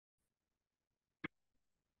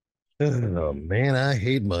Oh man, I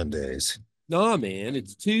hate Mondays. Nah, man,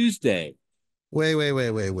 it's Tuesday. Wait.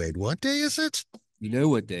 What day is it? You know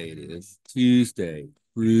what day it is? Tuesday.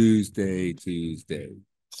 Brewsday, Tuesday.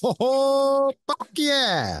 Oh, fuck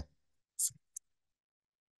yeah.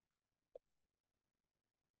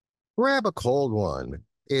 Grab a cold one.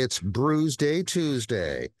 It's Brewsday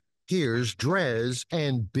Tuesday. Here's DreZ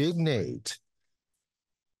and Big Nate.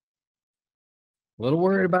 A little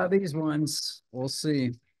worried about these ones. We'll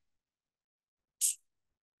see.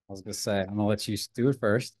 I was gonna say, I'm gonna let you do it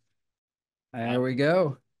first. There we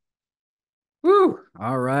go. Woo!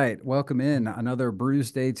 All right. Welcome in another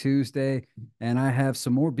Brews Day Tuesday. And I have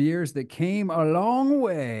some more beers that came a long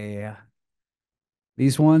way.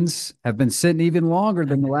 These ones have been sitting even longer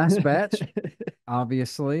than the last batch,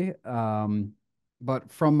 obviously.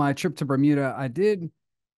 But from my trip to Bermuda, I did,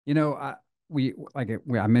 you know, I we like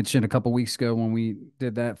I mentioned a couple weeks ago when we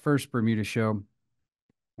did that first Bermuda show,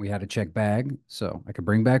 we had a check bag so I could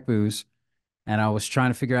bring back booze. And I was trying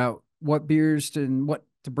to figure out what beers and what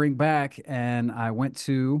to bring back. And I went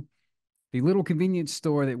to the little convenience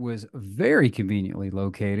store that was very conveniently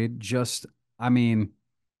located. I mean,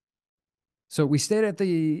 so we stayed at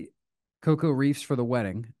the Cocoa Reefs for the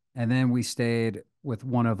wedding, and then we stayed with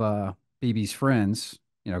one of BB's friends,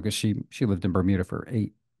 because she lived in Bermuda for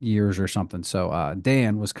 8 years or something. So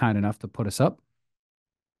Dan was kind enough to put us up.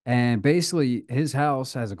 And basically, his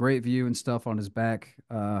house has a great view and stuff on his back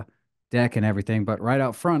deck and everything. But right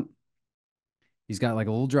out front, he's got like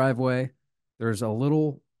a little driveway. There's a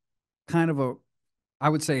little kind of I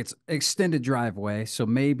would say it's extended driveway. So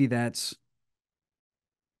maybe that's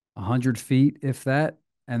 100 feet, if that.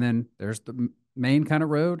 And then there's the main kind of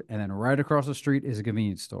road. And then right across the street is a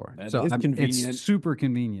convenience store. That So is it's convenient. super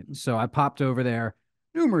convenient. So I popped over there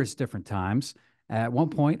numerous different times. At one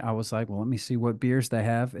point, I was like, well, let me see what beers they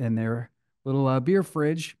have in their little beer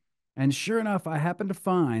fridge. And sure enough, I happened to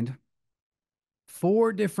find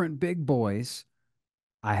four different big boys.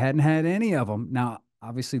 I hadn't had any of them. Now,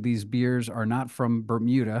 obviously, these beers are not from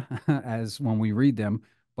Bermuda, as when we read them,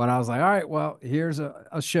 but I was like, all right, well, here's a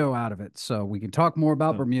show out of it. So we can talk more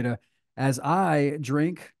about Oh, Bermuda as I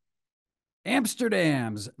drink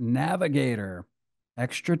Amsterdam's Navigator.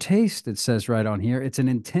 Extra taste, it says right on here. It's an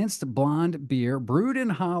intense blonde beer brewed in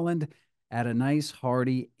Holland at a nice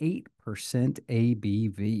hearty 8%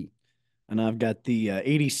 ABV. And I've got the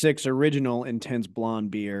 86 original intense blonde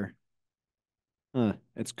beer.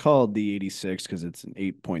 It's called the 86 because it's an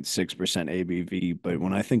 8.6% ABV. But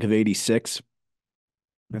when I think of 86,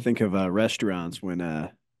 I think of restaurants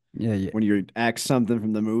Yeah, yeah, when you ask something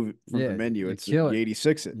from the movie from the yeah. menu, You it's kill you it.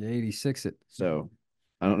 86 it. You 86 it. So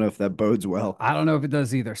I don't know if that bodes well. I don't know if it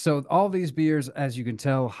does either. So all these beers, as you can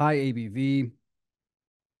tell, high ABV.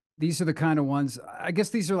 These are the kind of ones. I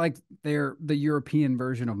guess these are like they're the European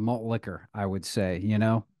version of malt liquor. I would say,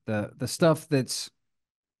 the stuff that's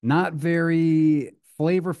not very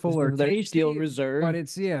flavorful or Their Steel tasty, but Reserve.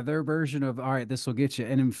 it's their version of all right. This will get you.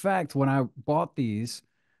 And in fact, when I bought these,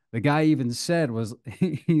 the guy even said was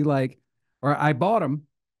he like, or I bought them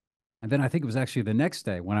and then I think it was actually the next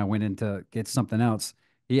day when I went in to get something else.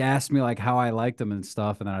 He asked me like how I liked them and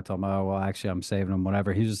stuff. And then I told him, oh, well, actually, I'm saving them,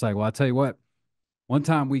 whatever. He's just like, well, I'll tell you what. One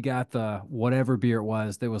time we got the whatever beer it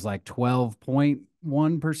was that was like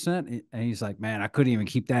 12.1%. And he's like, man, I couldn't even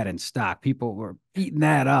keep that in stock. People were eating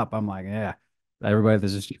that up. I'm like, yeah, everybody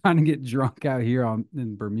that's just trying to get drunk out here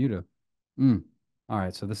in Bermuda. Mm. All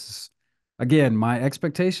right. So this is, again, my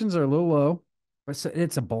expectations are a little low. But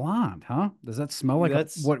it's a blonde, huh? Does that smell like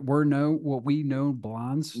That's what we know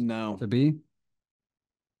blondes no. to be?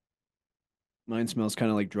 Mine smells kind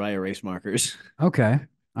of like dry erase markers. Okay.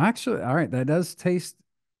 Actually, all right. That does taste,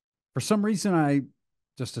 for some reason, I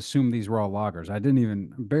just assumed these were all lagers. I didn't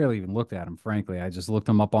even, barely even looked at them, frankly. I just looked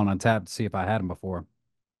them up on Untappd to see if I had them before.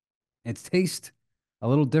 It tastes a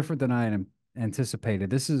little different than I had anticipated.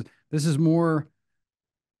 This is more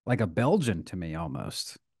like a Belgian to me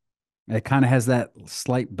almost. It kind of has that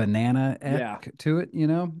slight banana Yeah. to it,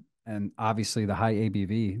 and obviously the high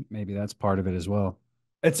ABV, maybe that's part of it as well.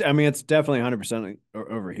 It's definitely 100%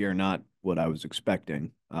 over here, not what I was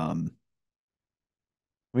expecting. I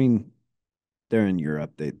mean, they're in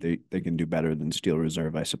Europe. They can do better than Steel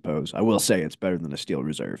Reserve, I suppose. I will say it's better than a Steel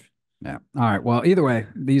Reserve. Yeah. All right. Well, either way,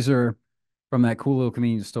 these are from that cool little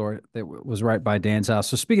convenience store that was right by Dan's house.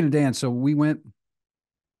 So speaking of Dan, so we went,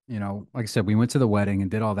 like I said, we went to the wedding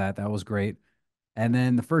and did all that. That was great. And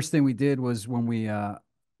then the first thing we did was when we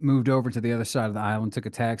moved over to the other side of the island, took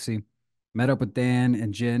a taxi, met up with Dan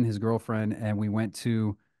and Jen, his girlfriend, and we went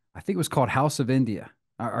to, I think it was called House of India.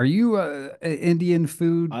 Are you Indian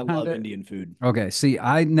food? I love kinda? Indian food. Okay, see,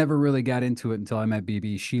 I never really got into it until I met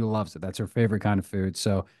BB. She loves it. That's her favorite kind of food.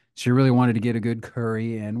 So she really wanted to get a good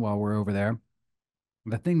curry in while we're over there.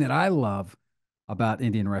 The thing that I love about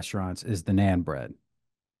Indian restaurants is the naan bread.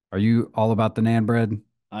 Are you all about the naan bread?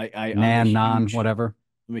 I'm a Naan, naan, whatever.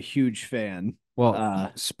 I'm a huge fan.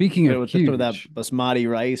 Well, speaking Get it of with some of that huge, basmati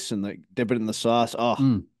rice and dip it in the sauce.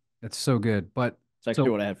 Oh, it's so good. But it's actually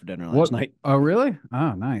so what I had for dinner last what? night. Oh, really?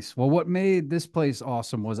 Oh, nice. Well, what made this place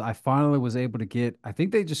awesome was I finally was able to get, I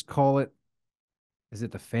think they just call it, is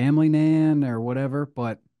it the family naan or whatever?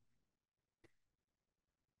 But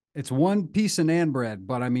it's one piece of naan bread,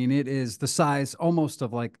 but I mean, it is the size almost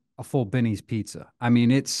of like a full Benny's pizza. I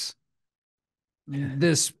mean, it's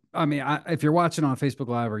this. I mean, if you're watching on Facebook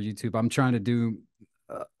Live or YouTube, I'm trying to do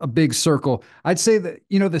a big circle. I'd say that,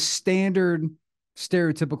 the standard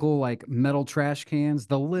stereotypical like metal trash cans,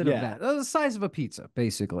 the lid of Yeah. that, the size of a pizza,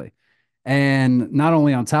 basically. And not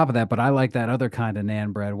only on top of that, but I like that other kind of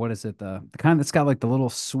naan bread. What is it? The kind that's got like the little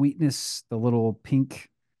sweetness, the little pink,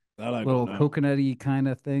 That I little don't know. coconutty kind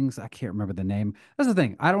of things. I can't remember the name. That's the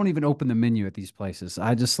thing. I don't even open the menu at these places.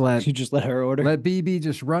 I just You just let her order. let BB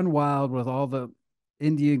just run wild with all the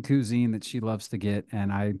Indian cuisine that she loves to get.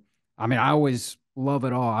 And I mean, I always love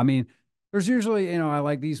it all. I mean, there's usually, I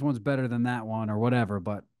like these ones better than that one or whatever,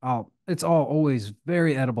 but it's all always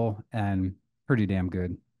very edible and pretty damn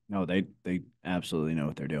good. No, they absolutely know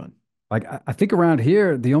what they're doing. Like I think around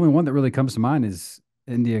here, the only one that really comes to mind is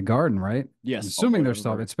India Garden, right? Yes, I'm assuming all there's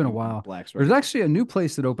still. over It's been a in while. Blacksburg. There's actually a new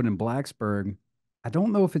place that opened in Blacksburg. I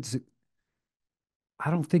don't know if it's. I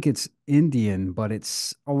don't think it's Indian, but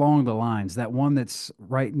it's along the lines. That one that's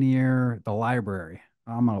right near the library.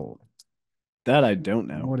 I'm gonna. That I don't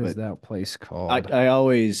know, What is but that place I called? I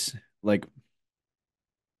always like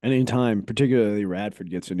anytime, particularly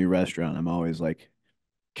Radford gets a new restaurant, I'm always like,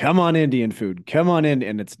 come on, Indian food, come on in,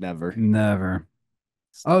 and it's never. Never.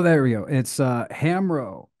 Oh, there we go. It's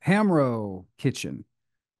Hamro Kitchen.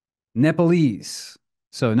 Nepalese.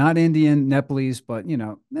 So not Indian, Nepalese, but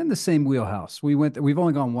in the same wheelhouse. We've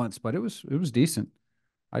only gone once, but it was decent.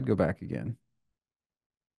 I'd go back again.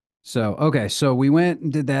 So, okay, so we went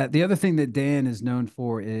and did that. The other thing that Dan is known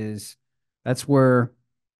for is that's where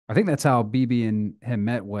I think that's how BB and him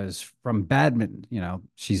met was from badminton.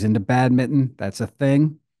 She's into badminton. That's a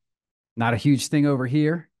thing. Not a huge thing over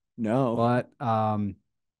here, No, but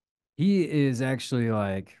he is actually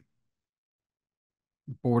like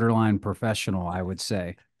borderline professional, I would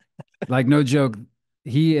say. Like no joke,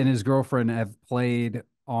 he and his girlfriend have played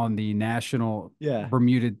on the national yeah.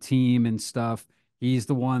 Bermuda team and stuff. He's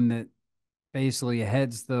the one that basically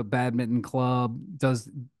heads the badminton club, does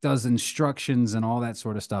instructions and all that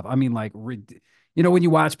sort of stuff. I mean, like, when you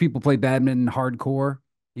watch people play badminton hardcore,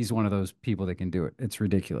 he's one of those people that can do it. It's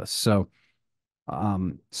ridiculous. So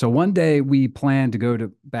one day we planned to go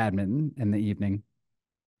to badminton in the evening,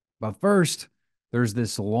 but first there's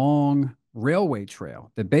this long railway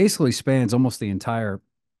trail that basically spans almost the entire,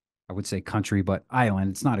 I would say country, but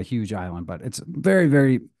island. It's not a huge island, but it's very,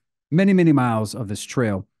 very many, many miles of this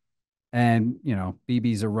trail. And,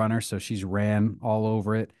 BB's a runner, so she's ran all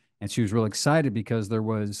over it. And she was real excited because they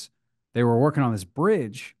were working on this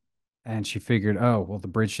bridge. And she figured, oh, well, the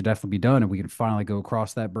bridge should definitely be done. And we can finally go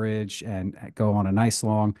across that bridge and go on a nice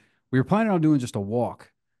long. We were planning on doing just a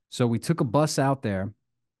walk. So we took a bus out there,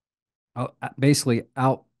 basically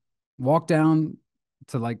walked down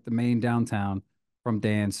to like the main downtown from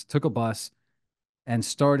Dan's, took a bus and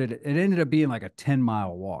started. It ended up being like a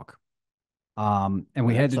 10-mile walk. And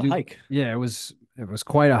we had That's to a do, hike. yeah, it was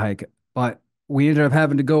quite a hike, but we ended up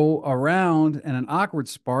having to go around in an awkward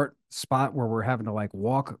spot where we're having to like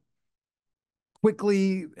walk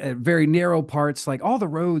quickly at very narrow parts. Like all the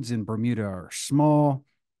roads in Bermuda are small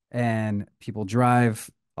and people drive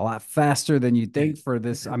a lot faster than you'd think for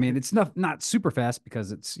this. I mean, it's not super fast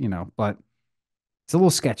because it's, but it's a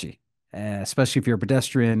little sketchy, especially if you're a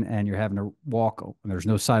pedestrian and you're having to walk and there's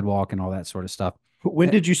no sidewalk and all that sort of stuff.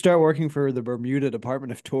 When did you start working for the Bermuda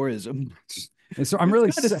Department of Tourism? And so I'm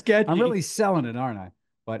really, kinda sketchy. I'm really selling it, aren't I?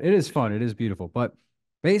 But it is fun. It is beautiful. But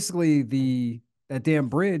basically, that damn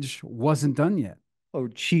bridge wasn't done yet, Oh,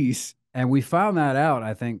 jeez. and we found that out.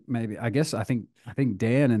 I think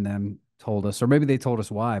Dan and them told us, or maybe they told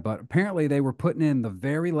us why. But apparently, they were putting in the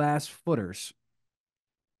very last footers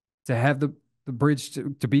to have the bridge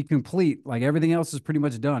to be complete. Like everything else is pretty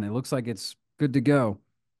much done. It looks like it's good to go.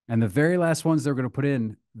 And the very last ones they were going to put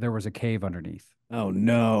in, there was a cave underneath. Oh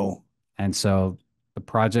no. And so the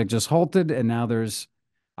project just halted. And now there's,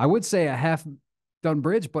 I would say, a half done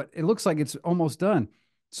bridge, but it looks like it's almost done.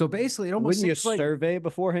 So basically, it almost Wouldn't you seems like survey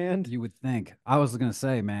beforehand? you would think. I was going to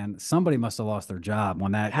say, man, somebody must have lost their job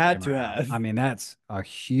when that Had came to around. have. I mean, that's a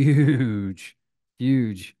huge,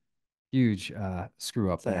 huge, huge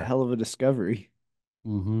screw up It's a there. hell of a discovery.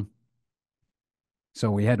 Mm-hmm.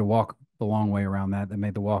 So we had to walk the long way around that. That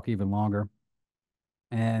made the walk even longer.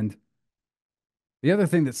 And the other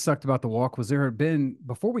thing that sucked about the walk was there had been,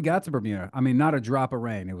 before we got to Bermuda, I mean, not a drop of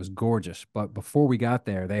rain. It was gorgeous. But before we got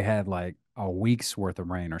there, they had like a week's worth of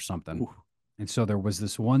rain or something. Ooh. And so there was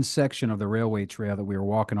this one section of the railway trail that we were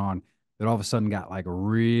walking on that all of a sudden got like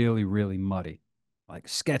really, really muddy, like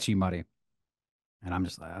sketchy muddy. And I'm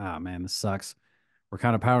just like, oh man, this sucks. We're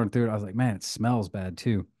kind of powering through it. I was like, man, it smells bad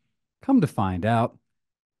too. Come to find out,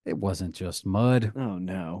 it wasn't just mud. Oh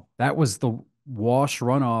no. That was the wash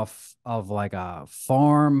runoff of like a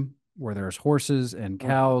farm where there's horses and Oh,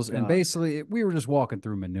 cows. And God. basically, we were just walking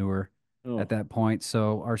through manure Oh. at that point.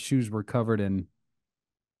 So our shoes were covered in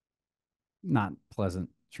not pleasant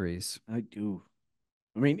trees. I do.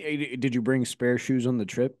 I mean, did you bring spare shoes on the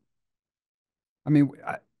trip? I mean,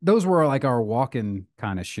 those were like our walking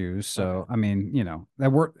kind of shoes. So, Okay. I mean, you know,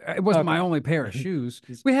 it wasn't my Okay. only pair of shoes.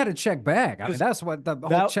 We had a check bag. I mean, 'Cause that's what the whole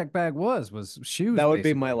that- check bag was shoes. That would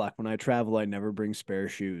be my basically. luck. When I travel, I never bring spare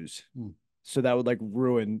shoes. Hmm. So that would like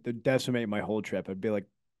decimate my whole trip. I'd be like,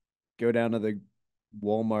 go down to the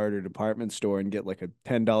Walmart or department store and get like a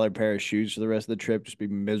 $10 pair of shoes for the rest of the trip. Just be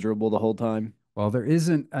miserable the whole time. Well, there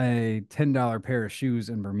isn't a $10 pair of shoes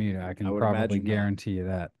in Bermuda. I can would probably imagine not. guarantee you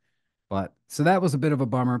that. But so that was a bit of a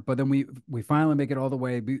bummer. But then we finally make it all the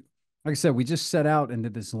way. Like I said, we just set out and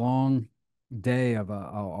did this long day of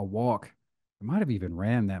a walk. I might have even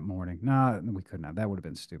ran that morning. No, we couldn't have. That would have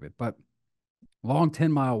been stupid. But long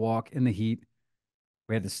 10-mile walk in the heat.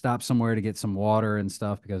 We had to stop somewhere to get some water and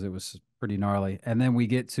stuff because it was pretty gnarly. And then we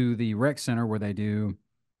get to the rec center where they do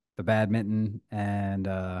the badminton and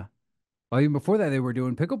well, even before that, they were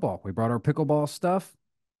doing pickleball. We brought our pickleball stuff,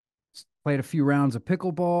 played a few rounds of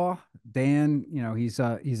pickleball. Dan, you know, he's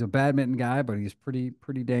a badminton guy, but he's pretty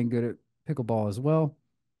dang good at pickleball as well.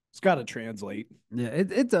 It's got to translate. Yeah,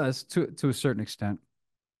 it does to a certain extent.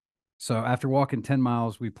 So after walking 10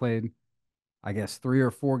 miles, we played, I guess, 3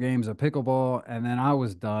 or 4 games of pickleball, and then I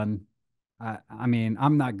was done. I mean,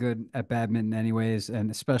 I'm not good at badminton anyways, and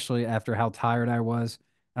especially after how tired I was.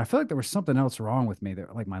 I feel like there was something else wrong with me there.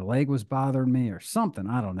 Like my leg was bothering me or something.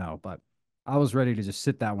 I don't know, but I was ready to just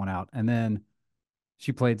sit that one out. And then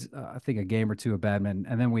she played, I think, a game or two of badminton,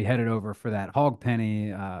 and then we headed over for that hog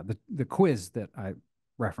penny, the quiz that I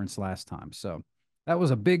referenced last time. So that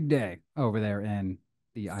was a big day over there in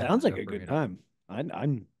the Sounds island like of a good Bermuda.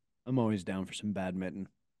 time. I'm always down for some badminton.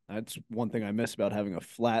 That's one thing I miss about having a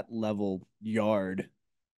flat level yard.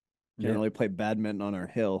 Yeah. Generally play badminton on our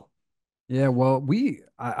hill. Yeah, well,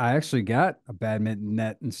 I actually got a badminton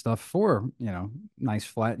net and stuff for, nice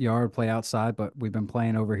flat yard, play outside, but we've been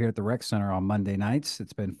playing over here at the rec center on Monday nights.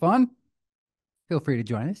 It's been fun. Feel free to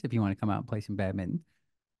join us if you want to come out and play some badminton.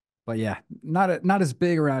 But yeah, not as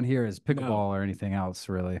big around here as pickleball or anything else,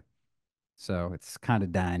 really. So it's kind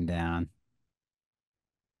of dying down.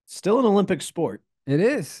 Still an Olympic sport. It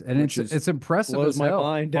is, and Which it's impressive blows as my hell.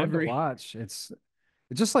 mind Fun to every- watch. It's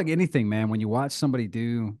just like anything, man. When you watch somebody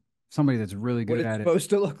that's really What good it's at it. supposed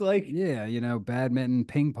to look like. Yeah, badminton,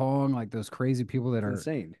 ping pong, like those crazy people that are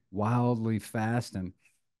Insane. wildly fast. And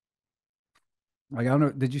like, I don't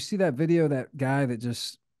know, did you see that video, that guy that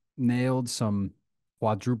just nailed some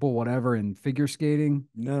quadruple whatever in figure skating?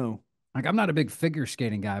 No. Like, I'm not a big figure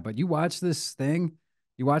skating guy, but you watch this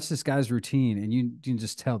guy's routine, and you can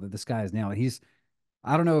just tell that this guy is nailing it.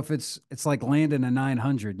 I don't know if it's like landing a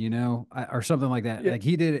 900, or something like that. Yeah. Like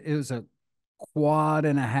it was a quad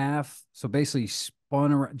and a half. So basically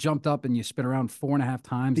spun around, jumped up, and you spin around 4.5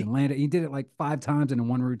 times and landed. He did it like 5 times in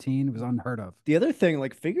one routine. It was unheard of. The other thing,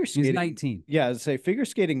 like figure skating. He's 19. Yeah, I'd say figure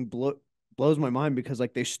skating blows my mind because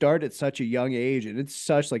like they start at such a young age, and it's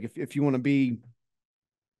such like if you want to be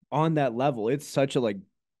on that level, it's such a like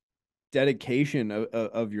dedication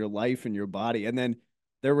of your life and your body, and then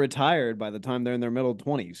they're retired by the time they're in their middle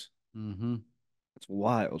 20s. Mm-hmm. It's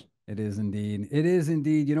wild. It is indeed. It is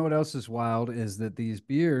indeed. You know what else is wild is that these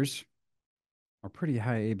beers are pretty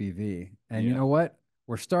high ABV. And you Yeah. know what?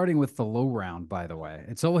 We're starting with the low round, by the way.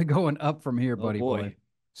 It's only going up from here, Oh, buddy boy. boy.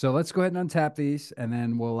 So let's go ahead and untap these, and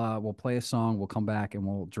then we'll play a song. We'll come back and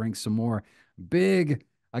we'll drink some more. Big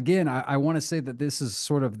again. I want to say that this is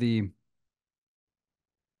sort of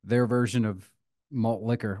their version of malt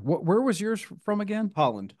liquor. Where was yours from again?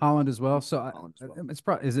 Holland. Holland as well. So Holland as well. it's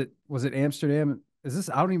probably was it Amsterdam? Is this?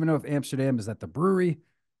 I don't even know if Amsterdam is at the brewery.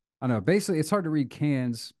 I don't know. Basically, it's hard to read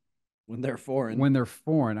cans. when they're foreign. when they're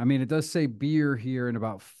foreign. I mean, it does say beer here in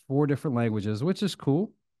about 4 different languages, which is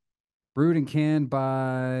cool. Brewed and canned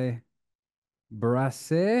by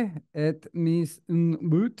Brasset et Mise en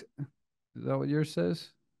Boot. Is that what yours says?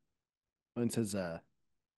 Mine says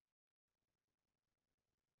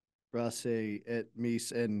Brasse et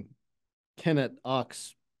Mise and Kennet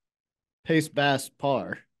Ox Pace Bass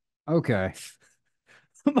Par. Okay.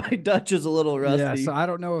 My Dutch is a little rusty. Yeah, so I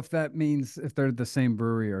don't know if that means if they're the same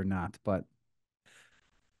brewery or not, but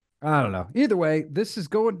I don't know. Either way, this is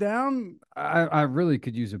going down. I really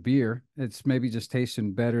could use a beer. It's maybe just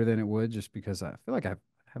tasting better than it would just because I feel like I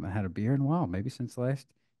haven't had a beer in a while, maybe since last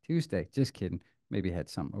Tuesday. Just kidding. Maybe had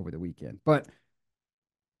some over the weekend. But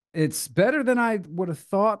it's better than I would have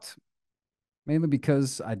thought, mainly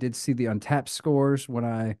because I did see the Untapped scores when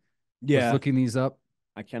I was looking these up.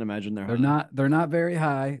 I can't imagine They're not very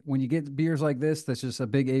high. When you get beers like this, that's just a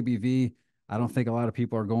big ABV. I don't think a lot of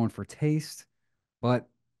people are going for taste. But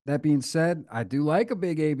that being said, I do like a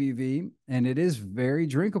big ABV, and it is very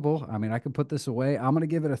drinkable. I mean, I could put this away. I'm going to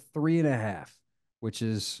give it a 3.5, which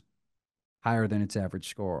is higher than its average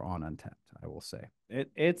score on Untapped, I will say.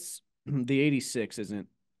 It's the 86 isn't.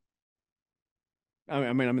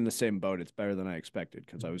 I mean, I'm in the same boat. It's better than I expected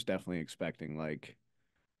because I was definitely expecting like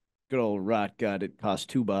good old rot gut. It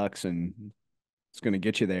costs $2 and it's going to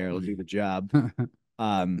get you there. It'll do the job.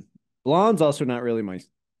 Blonde's also not really my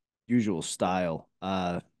usual style.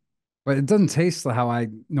 But it doesn't taste how I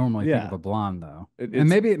normally think of a blonde, though. And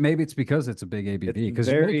maybe it's because it's a big ABV. Because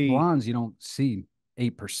most blondes, you don't see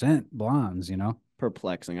 8% blondes, you know?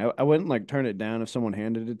 Perplexing. I wouldn't like turn it down if someone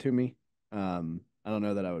handed it to me. I don't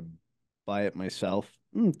know that I would buy it myself.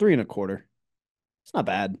 3.25. It's not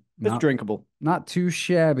bad. It's drinkable. Not too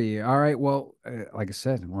shabby. All right. Well, like I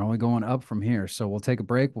said, we're only going up from here. So we'll take a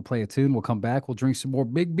break. We'll play a tune. We'll come back. We'll drink some more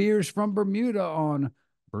big beers from Bermuda on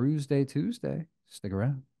Brewsday Tuesday. Stick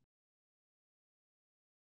around.